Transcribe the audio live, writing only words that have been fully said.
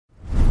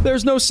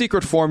There's no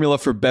secret formula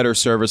for better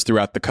service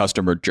throughout the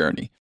customer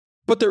journey.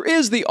 But there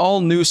is the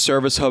all-new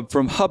Service Hub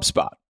from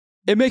HubSpot.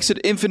 It makes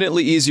it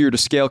infinitely easier to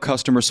scale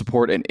customer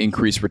support and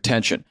increase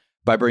retention.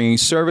 By bringing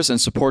service and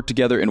support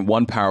together in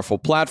one powerful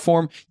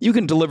platform, you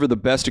can deliver the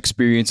best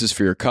experiences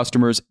for your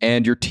customers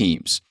and your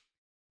teams.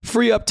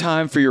 Free up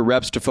time for your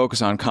reps to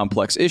focus on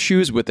complex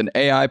issues with an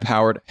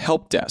AI-powered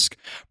help desk.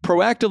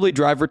 Proactively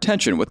drive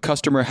retention with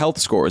customer health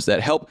scores that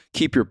help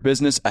keep your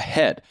business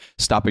ahead,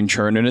 stopping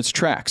churn in its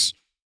tracks.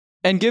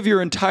 And give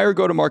your entire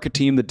go-to-market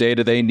team the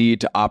data they need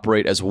to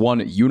operate as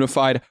one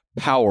unified,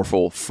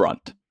 powerful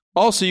front.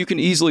 Also, you can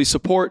easily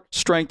support,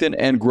 strengthen,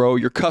 and grow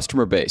your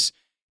customer base.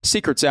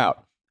 Secrets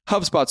out.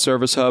 HubSpot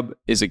Service Hub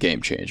is a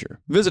game changer.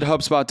 Visit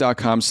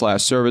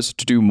HubSpot.com/service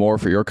to do more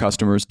for your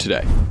customers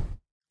today.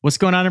 What's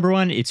going on,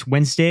 everyone? It's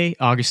Wednesday,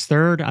 August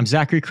 3rd. I'm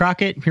Zachary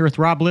Crockett. I'm here with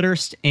Rob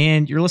Litterst,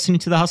 and you're listening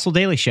to the Hustle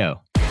Daily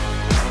Show.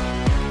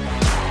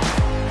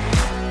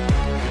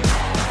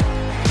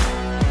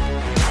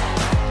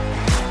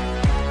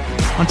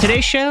 On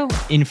today's show,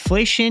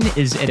 inflation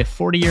is at a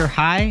 40-year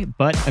high,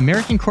 but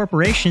American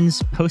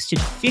corporations posted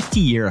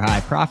 50-year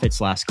high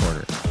profits last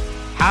quarter.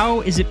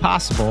 How is it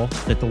possible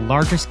that the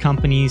largest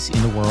companies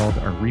in the world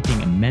are reaping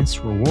immense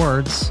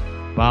rewards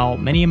while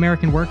many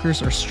American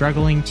workers are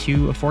struggling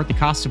to afford the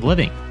cost of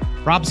living?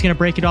 Rob's going to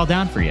break it all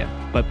down for you.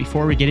 But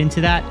before we get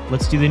into that,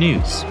 let's do the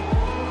news.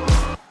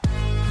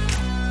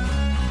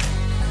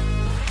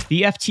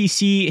 The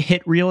FTC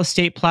hit real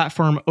estate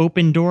platform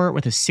Opendoor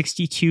with a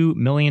 $62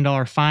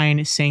 million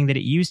fine, saying that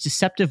it used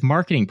deceptive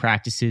marketing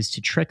practices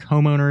to trick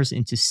homeowners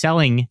into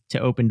selling to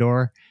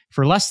Opendoor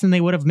for less than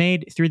they would have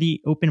made through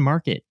the open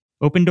market.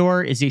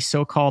 Opendoor is a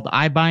so-called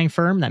iBuying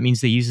firm. That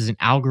means they use an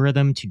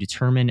algorithm to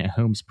determine a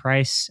home's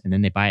price, and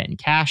then they buy it in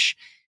cash.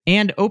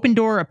 And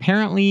Opendoor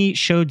apparently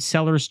showed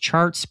sellers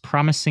charts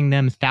promising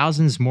them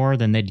thousands more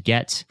than they'd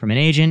get from an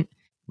agent,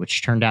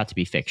 which turned out to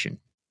be fiction.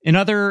 In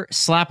other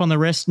slap on the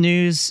wrist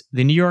news,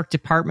 the New York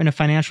Department of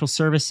Financial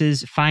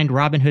Services fined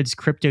Robinhood's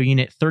crypto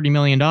unit $30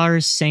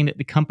 million, saying that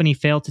the company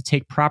failed to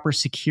take proper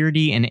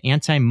security and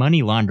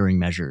anti-money laundering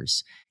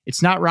measures.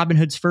 It's not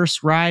Robinhood's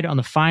first ride on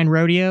the fine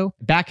rodeo.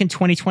 Back in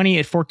 2020,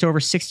 it forked over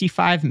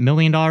 $65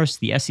 million to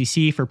the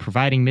SEC for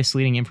providing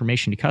misleading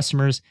information to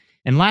customers.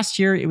 And last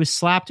year, it was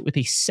slapped with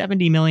a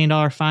 $70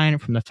 million fine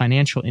from the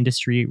Financial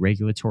Industry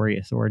Regulatory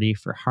Authority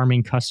for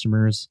harming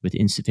customers with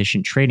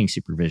insufficient trading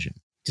supervision.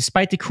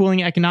 Despite the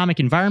cooling economic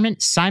environment,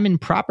 Simon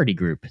Property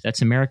Group,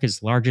 that's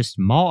America's largest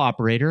mall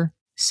operator,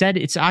 said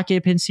its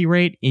occupancy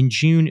rate in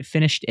June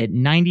finished at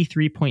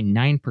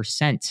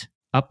 93.9%,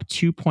 up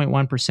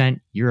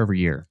 2.1% year over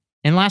year.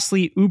 And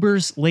lastly,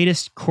 Uber's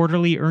latest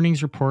quarterly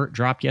earnings report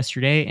dropped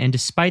yesterday, and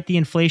despite the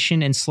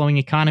inflation and slowing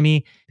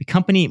economy, the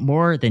company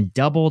more than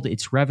doubled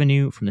its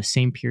revenue from the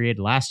same period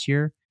last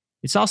year.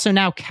 It's also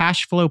now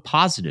cash flow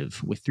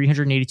positive with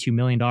 $382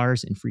 million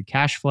in free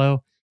cash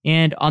flow.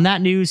 And on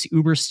that news,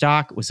 Uber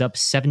stock was up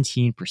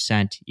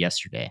 17%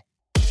 yesterday.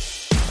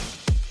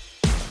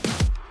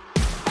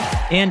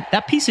 And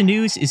that piece of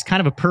news is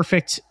kind of a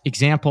perfect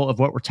example of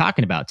what we're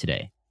talking about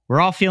today. We're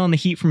all feeling the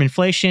heat from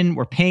inflation.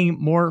 We're paying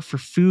more for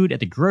food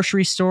at the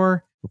grocery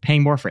store. We're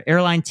paying more for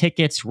airline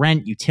tickets,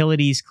 rent,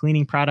 utilities,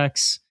 cleaning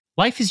products.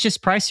 Life is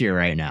just pricier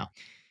right now.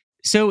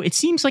 So it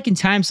seems like in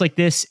times like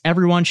this,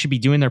 everyone should be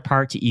doing their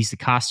part to ease the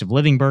cost of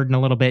living burden a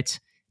little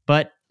bit.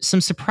 But some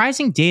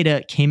surprising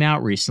data came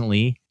out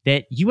recently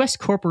that U.S.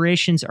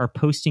 corporations are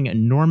posting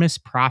enormous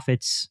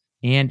profits,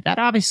 and that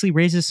obviously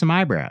raises some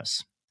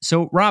eyebrows.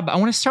 So, Rob, I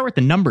want to start with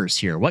the numbers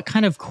here. What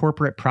kind of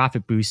corporate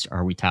profit boost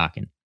are we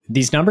talking?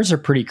 These numbers are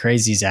pretty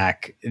crazy,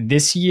 Zach.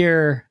 This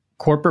year,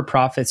 corporate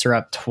profits are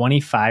up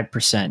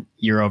 25%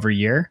 year over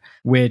year,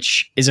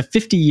 which is a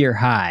 50-year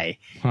high.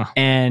 Huh.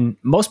 And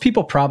most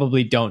people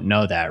probably don't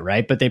know that,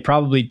 right? But they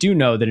probably do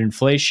know that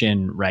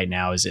inflation right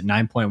now is at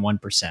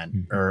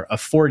 9.1% or a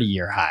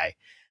 40-year high.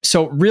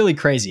 So really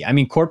crazy. I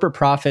mean, corporate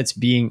profits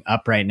being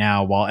up right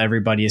now while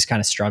everybody is kind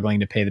of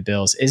struggling to pay the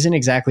bills isn't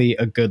exactly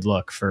a good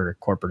look for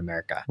corporate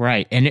America.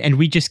 Right. And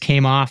we just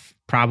came off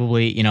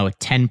probably, a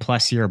 10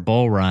 plus year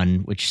bull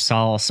run, which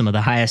saw some of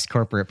the highest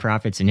corporate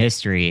profits in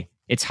history.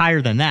 It's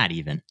higher than that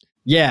even.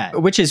 Yeah,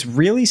 which is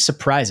really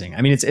surprising.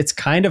 I mean, it's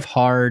kind of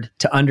hard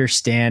to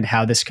understand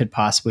how this could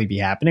possibly be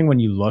happening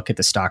when you look at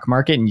the stock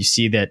market and you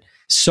see that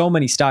so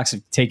many stocks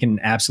have taken an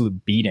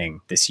absolute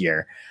beating this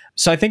year.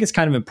 So I think it's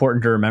kind of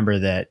important to remember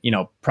that,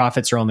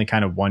 profits are only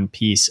kind of one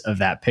piece of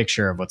that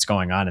picture of what's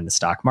going on in the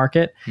stock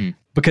market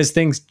because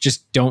things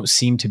just don't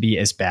seem to be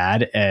as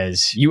bad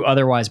as you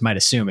otherwise might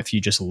assume if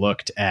you just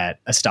looked at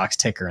a stock's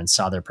ticker and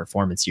saw their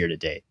performance year to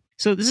date.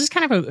 So this is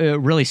kind of a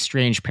really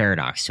strange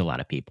paradox to a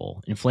lot of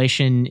people.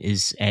 Inflation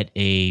is at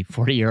a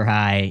 40-year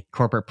high.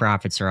 Corporate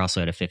profits are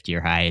also at a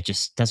 50-year high. It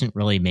just doesn't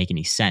really make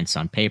any sense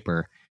on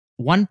paper.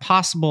 One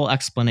possible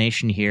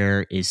explanation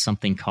here is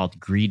something called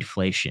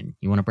greedflation.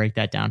 You want to break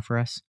that down for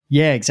us?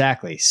 Yeah,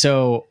 exactly.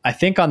 So I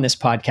think on this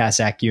podcast,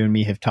 Zach, you and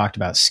me have talked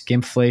about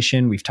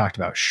skimpflation. We've talked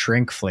about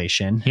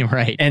shrinkflation. You're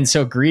right. And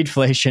so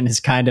greedflation is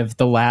kind of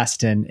the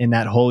last in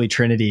that holy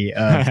trinity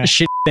of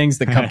shit things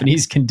that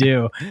companies can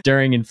do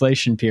during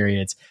inflation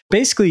periods.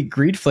 Basically,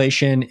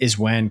 greedflation is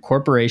when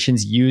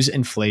corporations use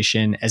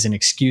inflation as an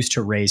excuse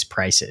to raise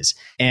prices.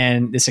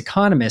 And this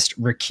economist,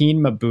 Rakeen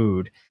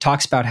Mabood,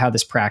 talks about how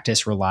this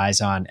practice relies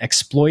on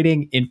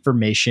exploiting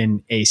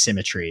information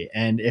asymmetry.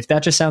 And if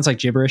that just sounds like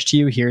gibberish to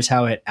you, here's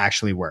how it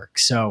actually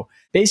works. So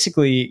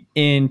basically,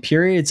 in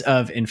periods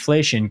of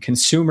inflation,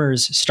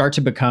 consumers start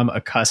to become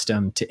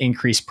accustomed to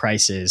increased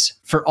prices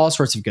for all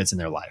sorts of goods in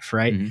their life,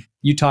 right? Mm-hmm.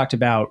 You talked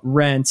about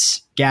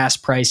rents, gas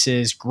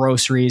prices,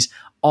 groceries,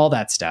 all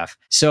that stuff.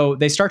 So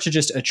they start to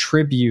just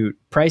attribute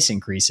price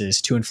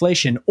increases to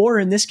inflation. Or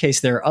in this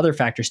case, there are other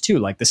factors too,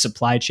 like the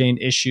supply chain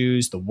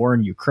issues, the war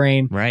in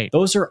Ukraine. Right.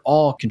 Those are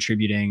all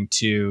contributing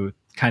to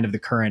kind of the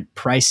current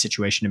price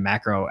situation and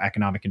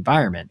macroeconomic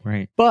environment.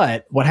 Right.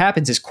 But what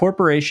happens is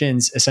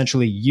corporations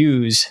essentially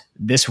use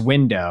this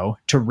window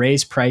to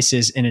raise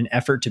prices in an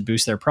effort to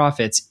boost their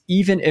profits,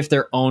 even if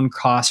their own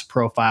cost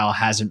profile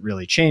hasn't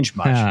really changed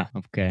much.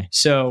 Okay.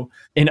 So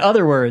in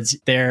other words,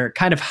 they're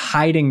kind of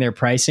hiding their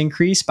price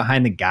increase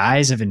behind the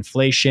guise of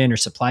inflation or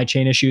supply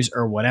chain issues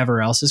or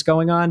whatever else is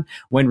going on,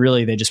 when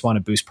really they just want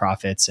to boost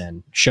profits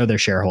and show their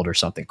shareholders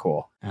something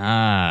cool.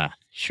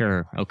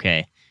 Sure.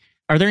 Okay.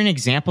 Are there any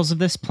examples of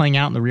this playing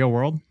out in the real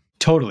world?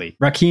 Totally.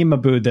 Rakeen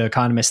Mabood, the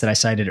economist that I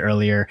cited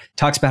earlier,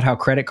 talks about how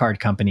credit card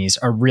companies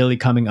are really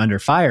coming under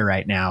fire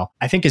right now.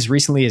 I think as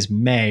recently as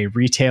May,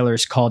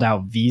 retailers called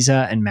out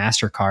Visa and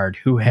MasterCard,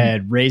 who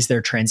had raised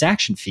their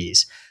transaction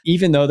fees,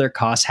 even though their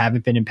costs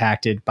haven't been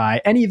impacted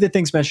by any of the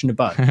things mentioned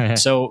above.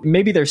 So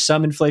maybe there's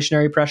some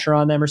inflationary pressure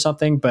on them or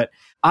something, but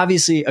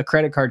obviously a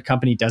credit card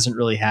company doesn't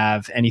really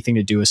have anything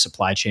to do with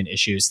supply chain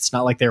issues. It's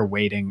not like they're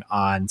waiting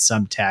on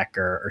some tech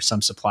or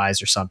some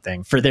supplies or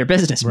something for their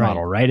business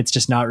model, right? It's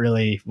just not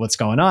really what's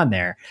going on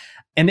there.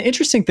 And the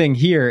interesting thing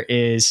here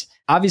is,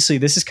 obviously,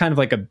 this is kind of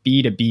like a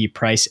B2B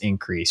price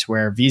increase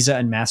where Visa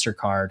and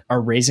MasterCard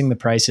are raising the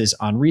prices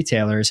on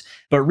retailers,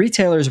 but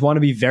retailers want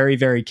to be very,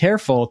 very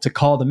careful to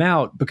call them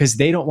out because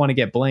they don't want to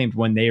get blamed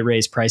when they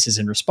raise prices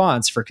in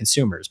response for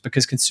consumers,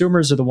 because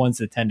consumers are the ones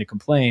that tend to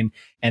complain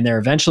and they're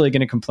eventually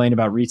going to complain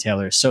about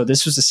retailers. So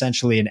this was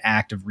essentially an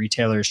act of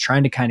retailers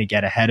trying to kind of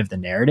get ahead of the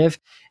narrative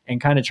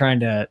and kind of trying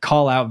to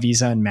call out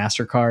Visa and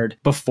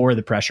MasterCard before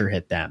the pressure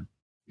hit them.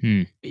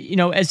 You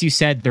know, as you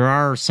said, there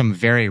are some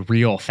very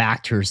real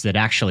factors that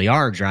actually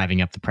are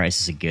driving up the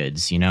prices of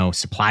goods. You know,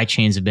 supply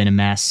chains have been a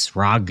mess.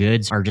 Raw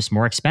goods are just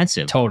more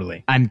expensive.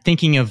 Totally. I'm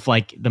thinking of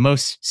like the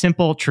most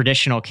simple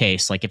traditional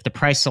case. Like if the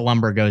price of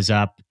lumber goes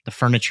up, the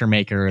furniture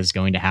maker is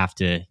going to have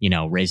to, you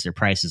know, raise their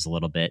prices a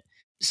little bit.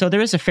 So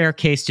there is a fair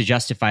case to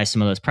justify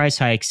some of those price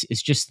hikes.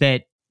 It's just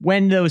that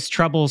when those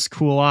troubles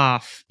cool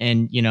off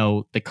and, you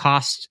know, the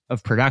cost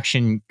of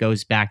production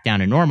goes back down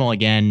to normal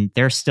again,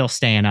 they're still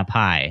staying up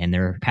high and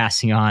they're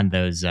passing on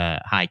those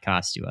high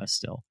costs to us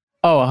still.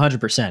 Oh,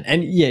 100%.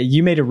 And yeah,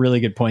 you made a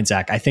really good point,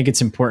 Zach. I think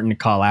it's important to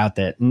call out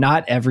that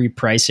not every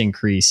price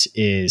increase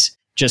is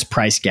just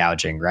price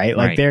gouging, right?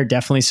 Like there are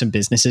definitely some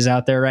businesses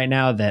out there right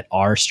now that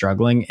are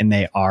struggling and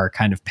they are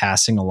kind of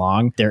passing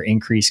along their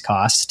increased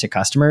costs to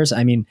customers.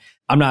 I mean,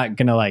 I'm not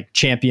going to like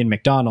champion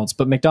McDonald's,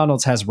 but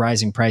McDonald's has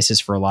rising prices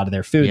for a lot of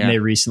their food. Yeah. And they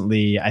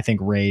recently, I think,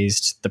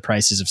 raised the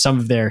prices of some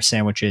of their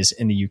sandwiches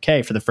in the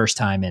UK for the first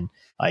time in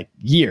like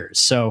years.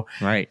 So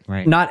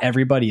not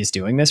everybody is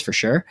doing this for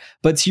sure.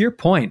 But to your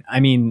point, I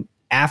mean,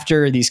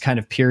 after these kind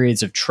of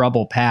periods of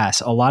trouble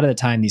pass, a lot of the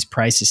time these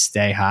prices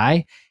stay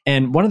high.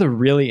 And one of the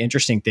really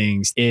interesting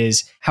things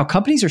is how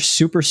companies are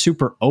super,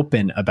 super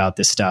open about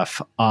this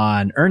stuff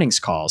on earnings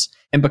calls.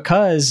 And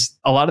because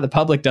a lot of the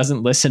public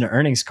doesn't listen to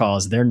earnings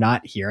calls, they're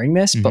not hearing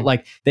this, but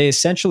like they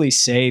essentially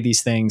say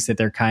these things that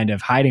they're kind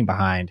of hiding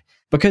behind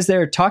because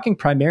they're talking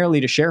primarily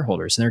to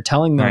shareholders and they're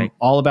telling them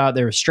all about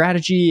their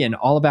strategy and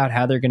all about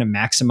how they're going to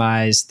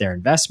maximize their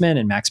investment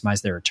and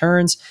maximize their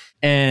returns.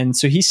 And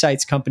so he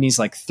cites companies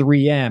like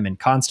 3M and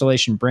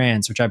Constellation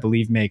Brands, which I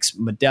believe makes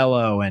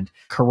Modelo and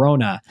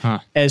Corona,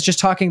 as just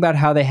talking about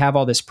how they have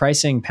all this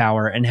pricing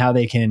power and how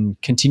they can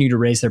continue to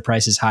raise their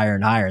prices higher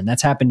and higher. And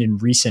that's happened in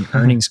recent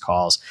earnings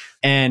calls.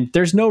 And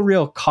there's no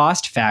real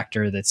cost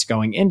factor that's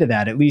going into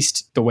that, at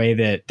least the way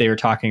that they were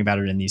talking about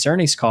it in these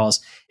earnings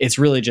calls. It's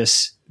really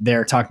just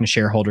they're talking to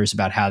shareholders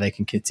about how they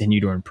can continue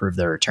to improve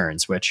their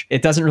returns, which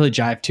it doesn't really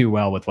jive too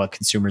well with what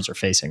consumers are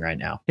facing right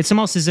now. It's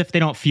almost as if they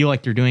don't feel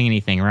like they're doing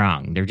anything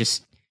wrong. They're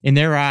just, in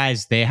their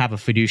eyes, they have a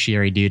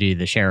fiduciary duty to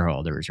the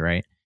shareholders,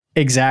 right?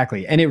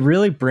 Exactly. And it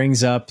really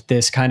brings up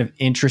this kind of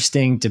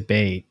interesting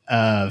debate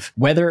of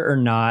whether or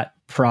not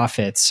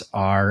profits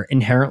are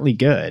inherently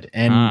good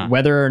and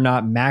whether or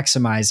not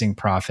maximizing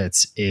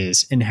profits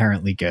is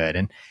inherently good.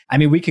 And I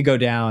mean, we could go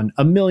down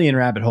a million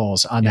rabbit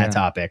holes on that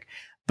topic.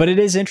 But it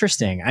is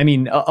interesting. I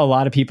mean, a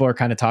lot of people are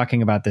kind of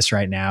talking about this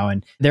right now,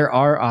 and there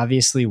are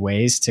obviously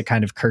ways to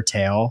kind of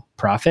curtail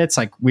profits.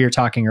 Like we were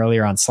talking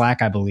earlier on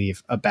Slack, I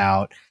believe,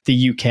 about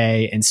the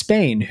UK and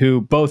Spain, who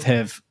both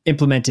have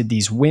implemented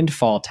these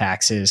windfall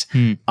taxes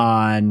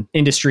on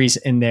industries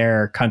in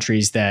their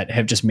countries that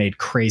have just made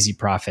crazy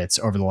profits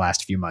over the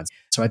last few months.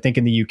 So I think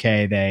in the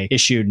UK, they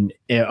issued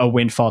a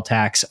windfall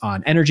tax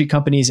on energy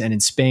companies, and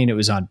in Spain, it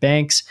was on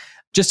banks,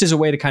 just as a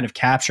way to kind of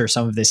capture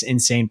some of this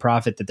insane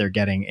profit that they're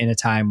getting in a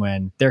time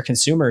when their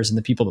consumers and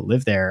the people that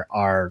live there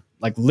are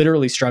like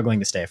literally struggling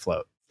to stay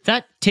afloat.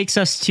 That takes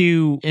us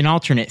to an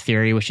alternate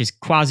theory, which is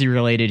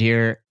quasi-related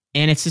here.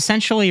 And it's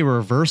essentially a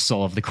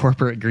reversal of the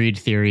corporate greed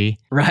theory.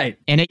 Right.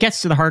 And it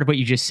gets to the heart of what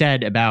you just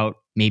said about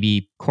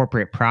maybe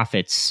corporate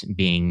profits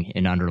being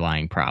an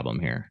underlying problem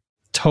here.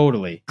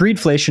 Totally.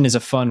 Greedflation is a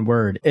fun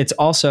word. It's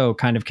also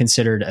kind of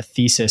considered a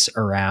thesis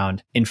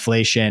around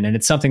inflation. And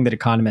it's something that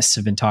economists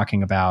have been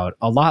talking about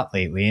a lot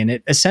lately. And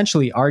it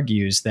essentially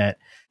argues that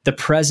the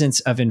presence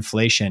of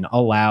inflation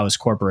allows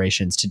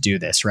corporations to do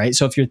this, right?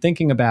 So if you're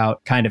thinking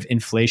about kind of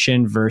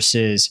inflation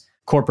versus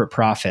corporate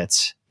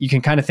profits, you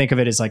can kind of think of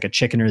it as like a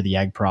chicken or the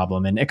egg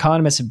problem. And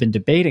economists have been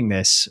debating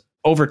this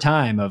over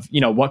time of,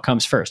 what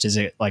comes first? Is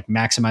it like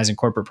maximizing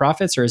corporate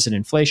profits or is it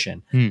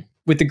inflation?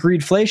 With the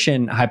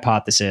greedflation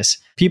hypothesis,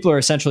 people are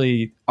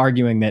essentially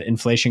arguing that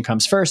inflation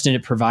comes first and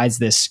it provides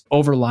this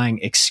overlying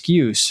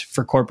excuse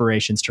for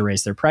corporations to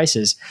raise their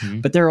prices.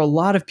 But there are a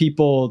lot of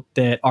people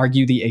that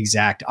argue the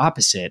exact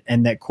opposite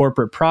and that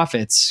corporate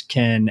profits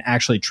can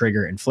actually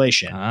trigger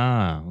inflation.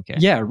 Ah, okay.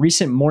 Yeah, a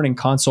recent Morning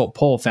Consult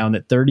poll found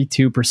that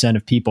 32%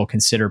 of people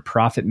consider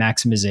profit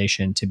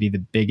maximization to be the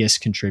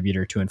biggest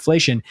contributor to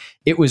inflation.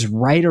 It was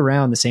right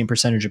around the same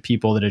percentage of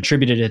people that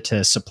attributed it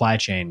to supply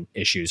chain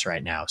issues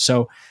right now.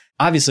 So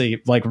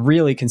obviously, like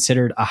really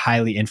considered a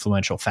highly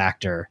influential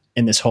factor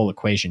in this whole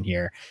equation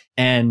here.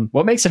 And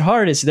what makes it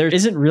hard is there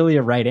isn't really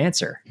a right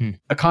answer.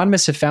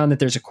 Economists have found that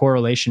there's a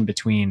correlation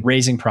between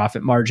raising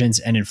profit margins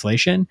and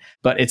inflation,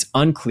 but it's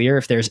unclear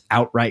if there's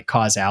outright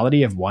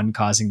causality of one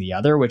causing the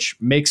other, which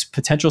makes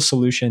potential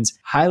solutions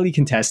highly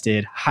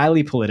contested,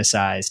 highly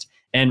politicized,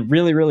 and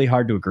really, really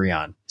hard to agree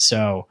on.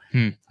 So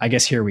I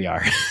guess here we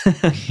are.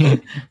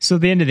 So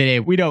at the end of the day,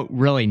 we don't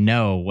really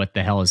know what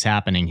the hell is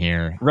happening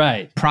here.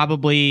 Right.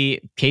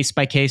 Probably case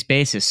by case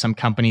basis. Some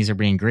companies are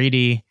being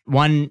greedy.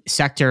 One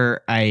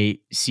sector I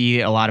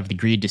see a lot of the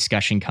greed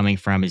discussion coming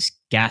from is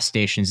gas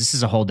stations. This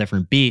is a whole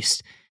different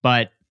beast.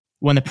 But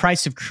when the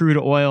price of crude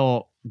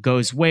oil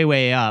goes way,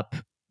 way up,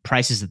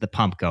 prices at the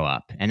pump go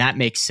up. And that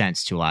makes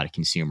sense to a lot of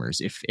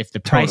consumers. If the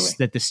price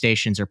that the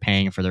stations are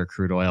paying for their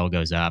crude oil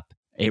goes up,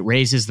 it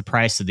raises the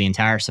price of the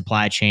entire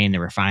supply chain, the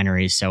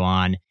refineries, so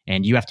on,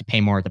 and you have to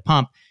pay more at the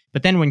pump.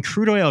 But then when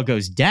crude oil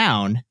goes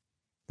down,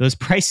 those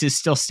prices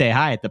still stay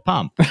high at the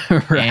pump.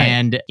 Right.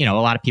 And, a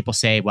lot of people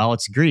say, well,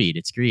 it's greed,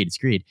 it's greed, it's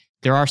greed.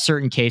 There are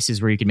certain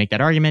cases where you can make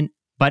that argument,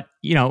 but,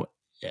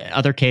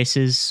 other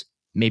cases,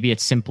 maybe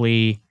it's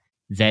simply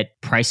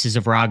that prices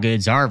of raw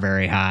goods are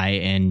very high.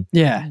 And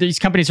these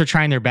companies are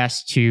trying their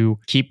best to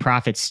keep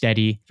profits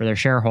steady for their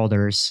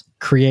shareholders.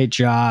 Create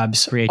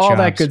jobs, all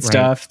that good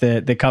stuff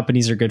that the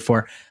companies are good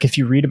for. If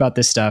you read about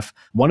this stuff,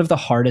 one of the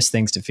hardest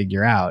things to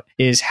figure out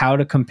is how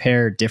to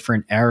compare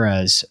different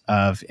eras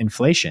of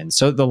inflation.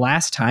 So the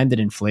last time that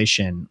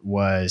inflation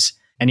was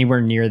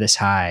anywhere near this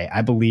high,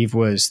 I believe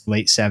was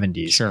late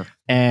 70s. Sure.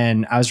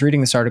 And I was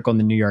reading this article in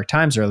the New York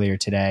Times earlier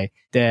today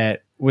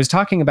that was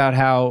talking about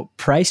how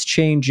price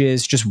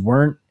changes just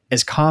weren't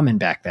as common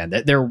back then,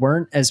 that there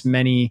weren't as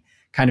many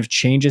kind of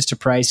changes to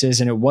prices,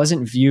 and it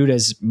wasn't viewed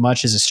as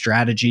much as a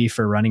strategy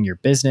for running your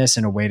business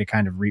and a way to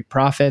kind of reap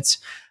profits.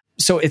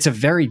 So it's a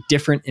very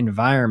different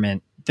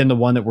environment than the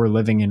one that we're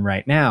living in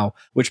right now,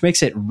 which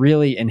makes it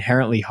really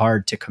inherently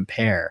hard to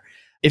compare.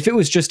 If it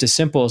was just as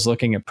simple as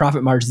looking at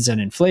profit margins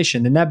and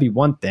inflation, then that'd be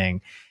one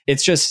thing.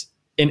 It's just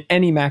in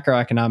any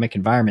macroeconomic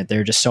environment, there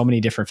are just so many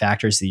different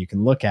factors that you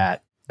can look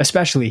at.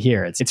 Especially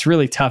here, it's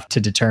really tough to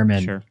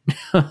determine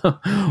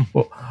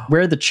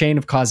where the chain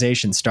of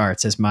causation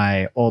starts, as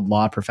my old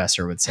law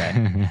professor would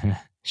say.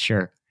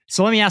 Sure.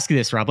 So let me ask you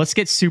this, Rob. Let's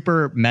get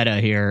super meta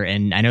here.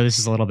 And I know this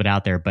is a little bit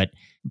out there, but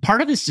part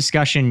of this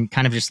discussion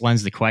kind of just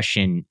lends the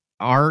question,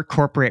 are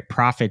corporate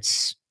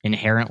profits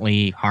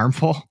inherently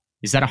harmful?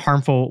 Is that a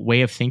harmful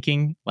way of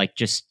thinking? Like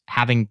just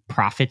having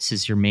profits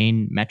as your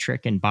main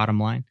metric and bottom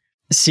line?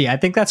 See, I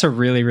think that's a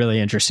really,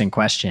 really interesting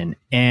question.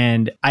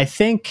 And I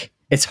think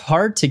it's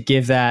hard to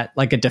give that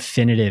like a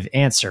definitive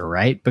answer,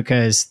 right?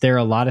 Because there are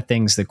a lot of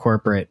things that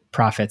corporate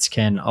profits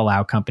can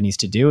allow companies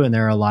to do, and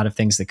there are a lot of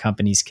things that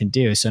companies can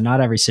do. So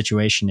not every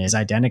situation is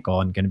identical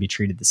and going to be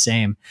treated the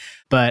same.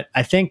 But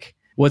I think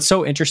what's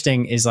so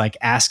interesting is like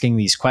asking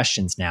these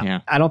questions now. Yeah.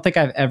 I don't think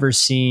I've ever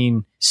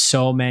seen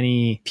so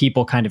many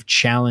people kind of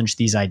challenge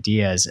these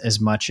ideas as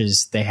much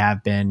as they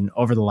have been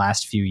over the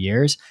last few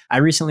years. I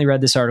recently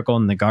read this article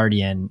in The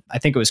Guardian. I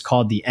think it was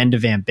called The End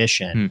of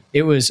Ambition.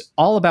 It was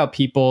all about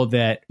people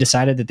that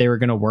decided that they were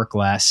going to work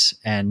less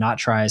and not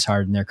try as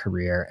hard in their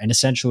career and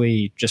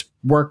essentially just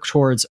work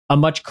towards a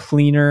much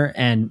cleaner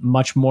and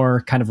much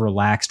more kind of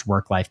relaxed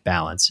work-life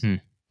balance.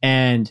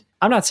 And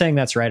I'm not saying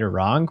that's right or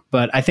wrong,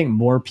 but I think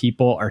more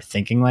people are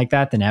thinking like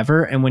that than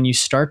ever. And when you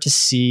start to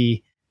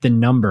see the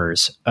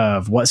numbers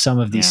of what some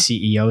of these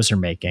CEOs are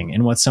making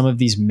and what some of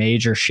these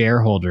major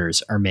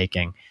shareholders are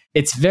making,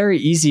 it's very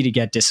easy to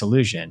get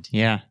disillusioned.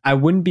 Yeah. I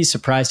wouldn't be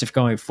surprised if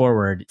going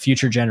forward,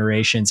 future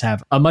generations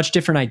have a much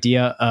different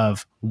idea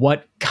of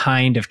what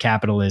kind of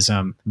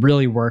capitalism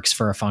really works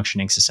for a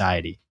functioning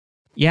society.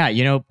 Yeah,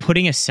 you know,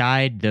 putting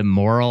aside the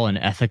moral and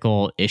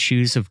ethical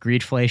issues of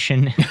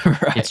greedflation,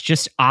 Right. it's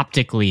just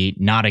optically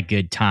not a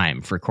good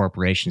time for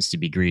corporations to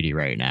be greedy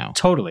right now.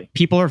 Totally.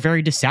 People are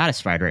very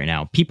dissatisfied right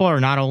now. People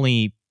are not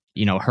only,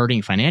 you know,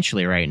 hurting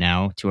financially right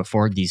now to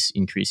afford these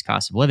increased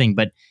costs of living,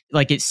 but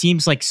like it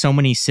seems like so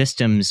many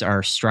systems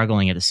are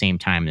struggling at the same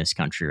time in this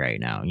country right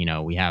now. You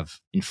know, we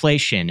have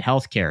inflation,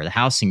 healthcare, the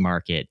housing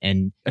market,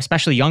 and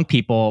especially young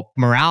people,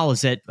 morale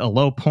is at a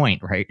low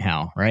point right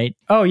now, right?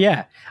 Oh,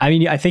 yeah. I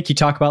mean, I think you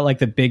talk about like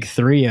the big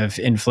three of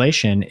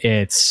inflation.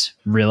 It's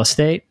real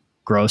estate,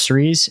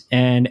 groceries,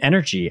 and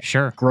energy.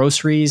 Sure.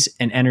 Groceries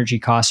and energy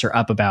costs are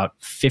up about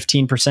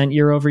 15%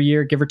 year over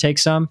year, give or take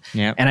some.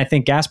 Yeah. And I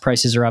think gas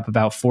prices are up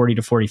about 40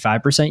 to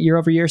 45% year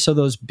over year. So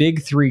those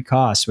big three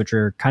costs, which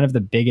are kind of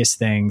the biggest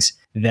things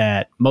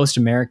that most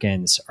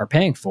Americans are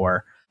paying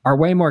for, are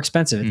way more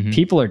expensive.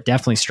 People are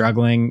definitely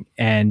struggling.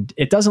 And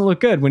it doesn't look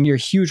good when you're a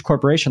huge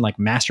corporation like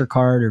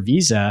MasterCard or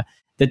Visa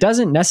that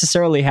doesn't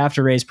necessarily have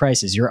to raise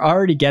prices. You're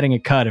already getting a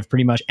cut of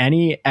pretty much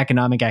any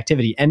economic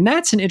activity. And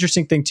that's an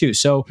interesting thing too.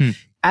 So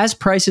as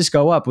prices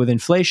go up with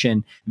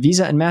inflation,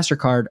 Visa and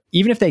MasterCard,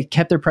 even if they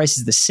kept their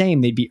prices the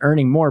same, they'd be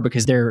earning more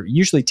because they're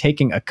usually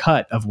taking a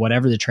cut of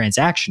whatever the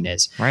transaction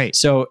is. Right.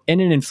 So in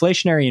an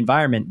inflationary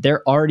environment,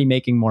 they're already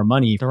making more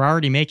money. They're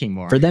already making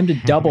more. For them to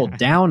double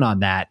down on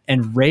that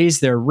and raise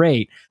their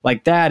rate,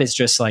 like that is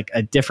just like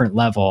a different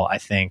level, I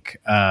think,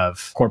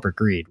 of corporate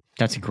greed.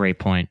 That's a great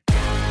point.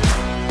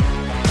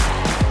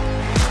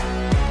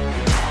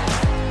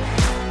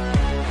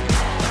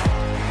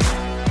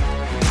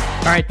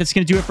 All right, that's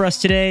going to do it for us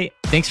today.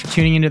 Thanks for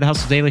tuning into the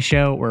Hustle Daily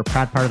Show. We're a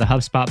proud part of the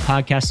HubSpot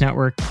Podcast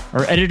Network.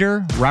 Our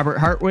editor, Robert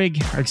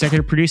Hartwig, our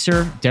executive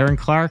producer, Darren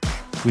Clark.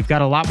 We've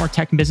got a lot more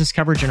tech and business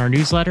coverage in our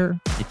newsletter.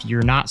 If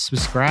you're not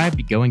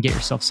subscribed, go and get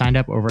yourself signed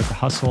up over at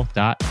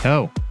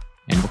thehustle.co.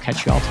 And we'll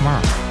catch you all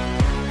tomorrow.